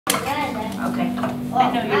Okay.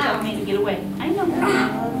 I know you're telling me to get away. I know.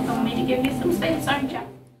 You're telling me to give me some space, aren't you?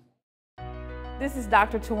 This is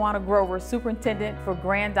Dr. Tawana Grover, Superintendent for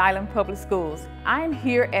Grand Island Public Schools. I'm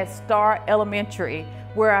here at Star Elementary,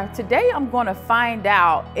 where today I'm going to find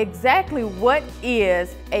out exactly what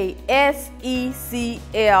is a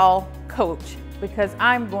SECL coach, because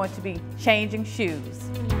I'm going to be changing shoes.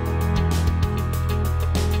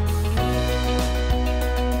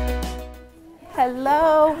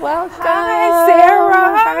 Hello, welcome. Hi,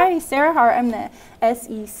 Sarah. Hi, Sarah Hart. I'm the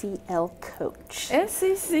SECL Coach.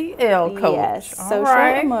 SECL Coach. Yes, All social,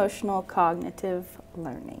 right. emotional, cognitive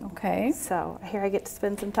learning. Okay. So here I get to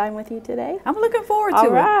spend some time with you today. I'm looking forward to All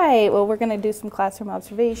it. right. Well, we're going to do some classroom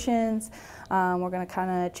observations. We're going to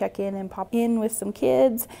kind of check in and pop in with some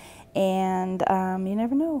kids. And you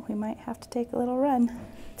never know, we might have to take a little run.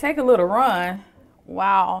 Take a little run.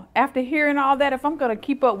 Wow. After hearing all that, if I'm going to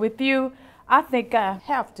keep up with you, I think I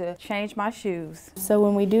have to change my shoes. So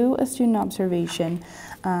when we do a student observation,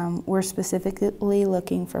 we're specifically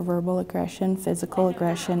looking for verbal aggression, physical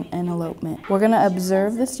aggression, and elopement. We're going to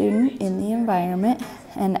observe the student in the environment,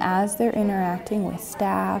 and as they're interacting with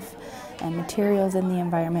staff and materials in the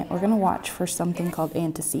environment, we're going to watch for something called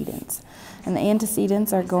antecedents. And the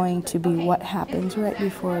antecedents are going to be what happens right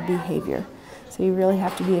before a behavior. So you really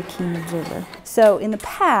have to be a keen observer. So in the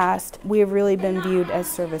past, we have really been viewed as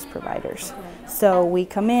service providers. So we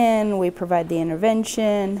come in, we provide the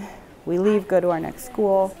intervention, we leave, go to our next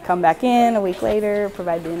school, come back in a week later,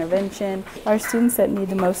 provide the intervention. Our students that need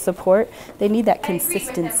the most support, they need that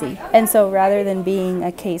consistency. And so rather than being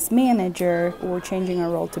a case manager, we're changing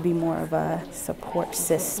our role to be more of a support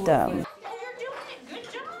system.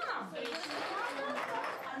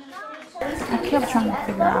 I kept trying to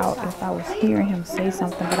figure out if I was hearing him say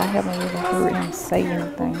something, but I haven't really heard him say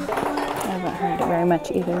anything. I haven't heard it very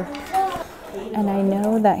much either. And I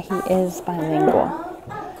know that he is bilingual.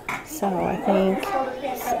 So I think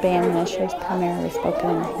Spanish is primarily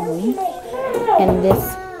spoken at home. And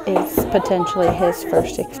this is potentially his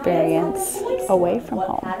first experience away from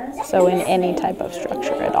home. So in any type of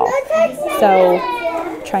structure at all. So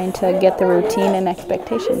trying to get the routine and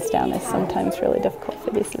expectations down is sometimes really difficult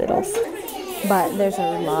for these littles. But there's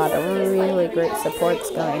a lot of really great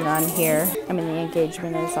supports going on here. I mean, the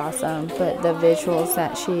engagement is awesome, but the visuals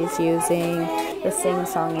that she's using, the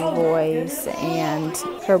sing-songy voice, and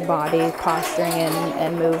her body posturing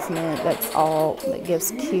and movement, that's all that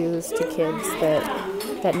gives cues to kids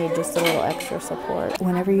that need just a little extra support.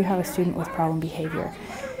 Whenever you have a student with problem behavior,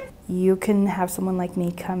 you can have someone like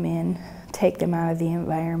me come in, take them out of the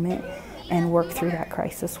environment, and work through that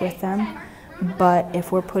crisis with them. But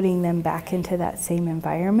if we're putting them back into that same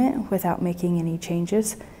environment without making any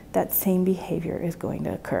changes, that same behavior is going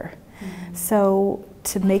to occur. So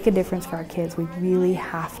to make a difference for our kids, we really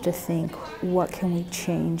have to think, what can we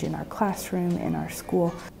change in our classroom, in our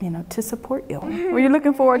school, to support you. Were you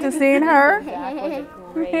looking forward to seeing her? Jack was a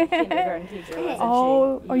great kindergarten teacher, wasn't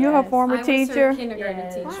Oh, are you her former teacher? I was her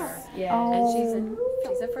kindergarten teacher. Yes. Oh. And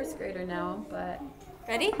she's a first grader now, but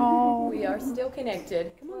Oh. we are still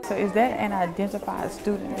connected. So is that an identified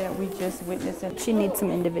student that we just witnessed? She needs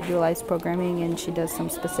some individualized programming, and she does some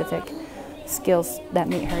specific skills that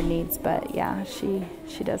meet her needs, but yeah, she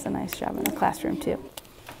does a nice job in the classroom too.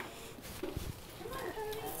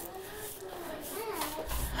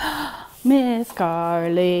 Miss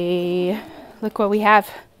Carly, look what we have.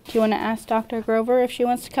 Do you want to ask Dr. Grover if she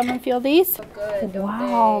wants to come and feel these? Good, don't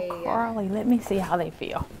Wow, they? Carly, let me see how they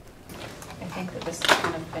feel. I think that this has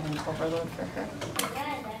kind of been an overload for her.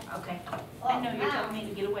 Okay. I know you're telling me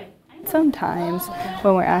to get away. Sometimes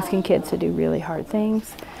when we're asking kids to do really hard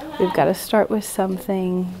things, we've got to start with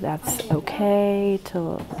something that's okay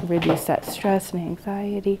to reduce that stress and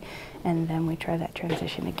anxiety, and then we try that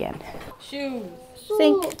transition again. Shoes.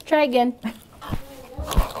 Sink, try again.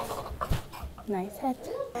 Nice head.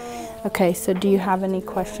 Okay, so do you have any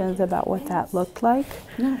questions about what that looked like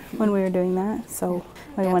when we were doing that? So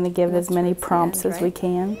we want to give as many prompts as we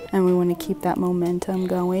can, and we want to keep that momentum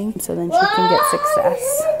going so then she can get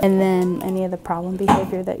success. And then any of the problem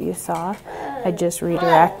behavior that you saw, I just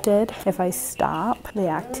redirected. If I stop the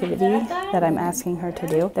activity that I'm asking her to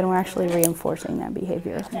do, then we're actually reinforcing that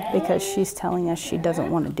behavior because she's telling us she doesn't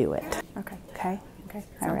want to do it. Okay. Okay? Okay.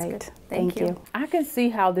 All Sounds right. good. Thank you. I can see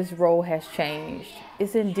how this role has changed.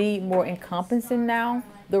 It's indeed more encompassing now.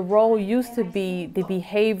 The role used to be the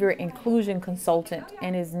behavior inclusion consultant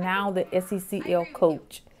and is now the SECL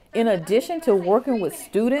coach. In addition to working with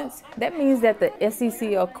students, that means that the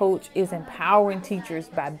SECL coach is empowering teachers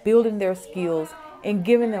by building their skills and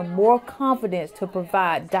giving them more confidence to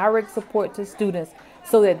provide direct support to students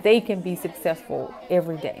so that they can be successful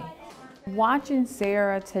every day. Watching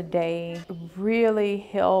Sarah today really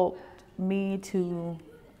helped me to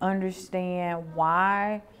understand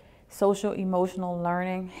why social emotional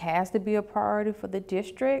learning has to be a priority for the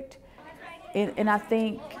district. And I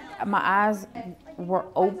think my eyes were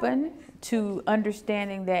open to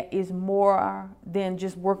understanding that it's more than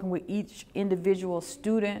just working with each individual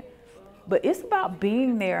student, but it's about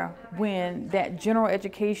being there when that general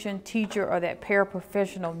education teacher or that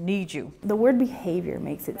paraprofessional needs you. The word behavior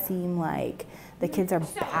makes it seem like the kids are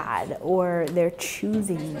bad or they're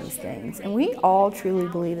choosing these things. And we all truly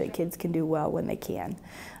believe that kids can do well when they can.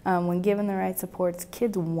 When given the right supports,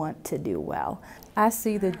 kids want to do well. I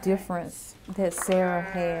see the difference that Sarah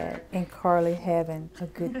had in Carly having a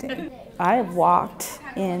good day. I have walked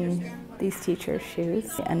in these teachers'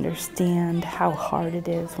 shoes. I understand how hard it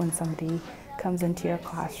is when somebody comes into your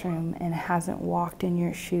classroom and hasn't walked in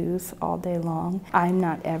your shoes all day long. I'm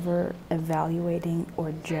not ever evaluating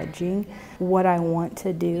or judging. What I want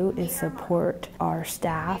to do is support our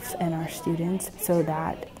staff and our students so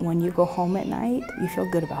that when you go home at night, you feel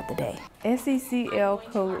good about the day. SECL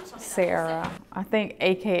Coach Sarah, I think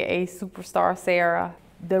AKA Superstar Sarah,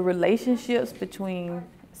 the relationships between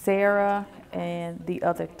Sarah and the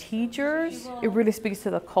other teachers, it really speaks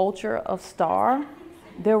to the culture of STAR.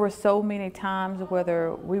 There were so many times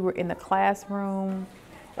whether we were in the classroom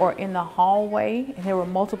or in the hallway and there were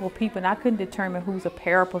multiple people and I couldn't determine who's a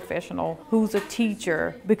paraprofessional, who's a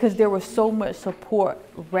teacher, because there was so much support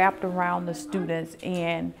wrapped around the students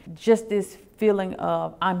and just this feeling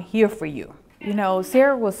of I'm here for you. You know,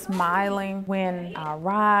 Sarah was smiling when I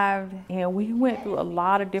arrived, and we went through a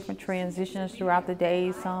lot of different transitions throughout the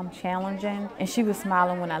day, some challenging, and she was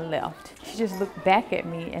smiling when I left. She just looked back at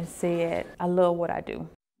me and said, I love what I do.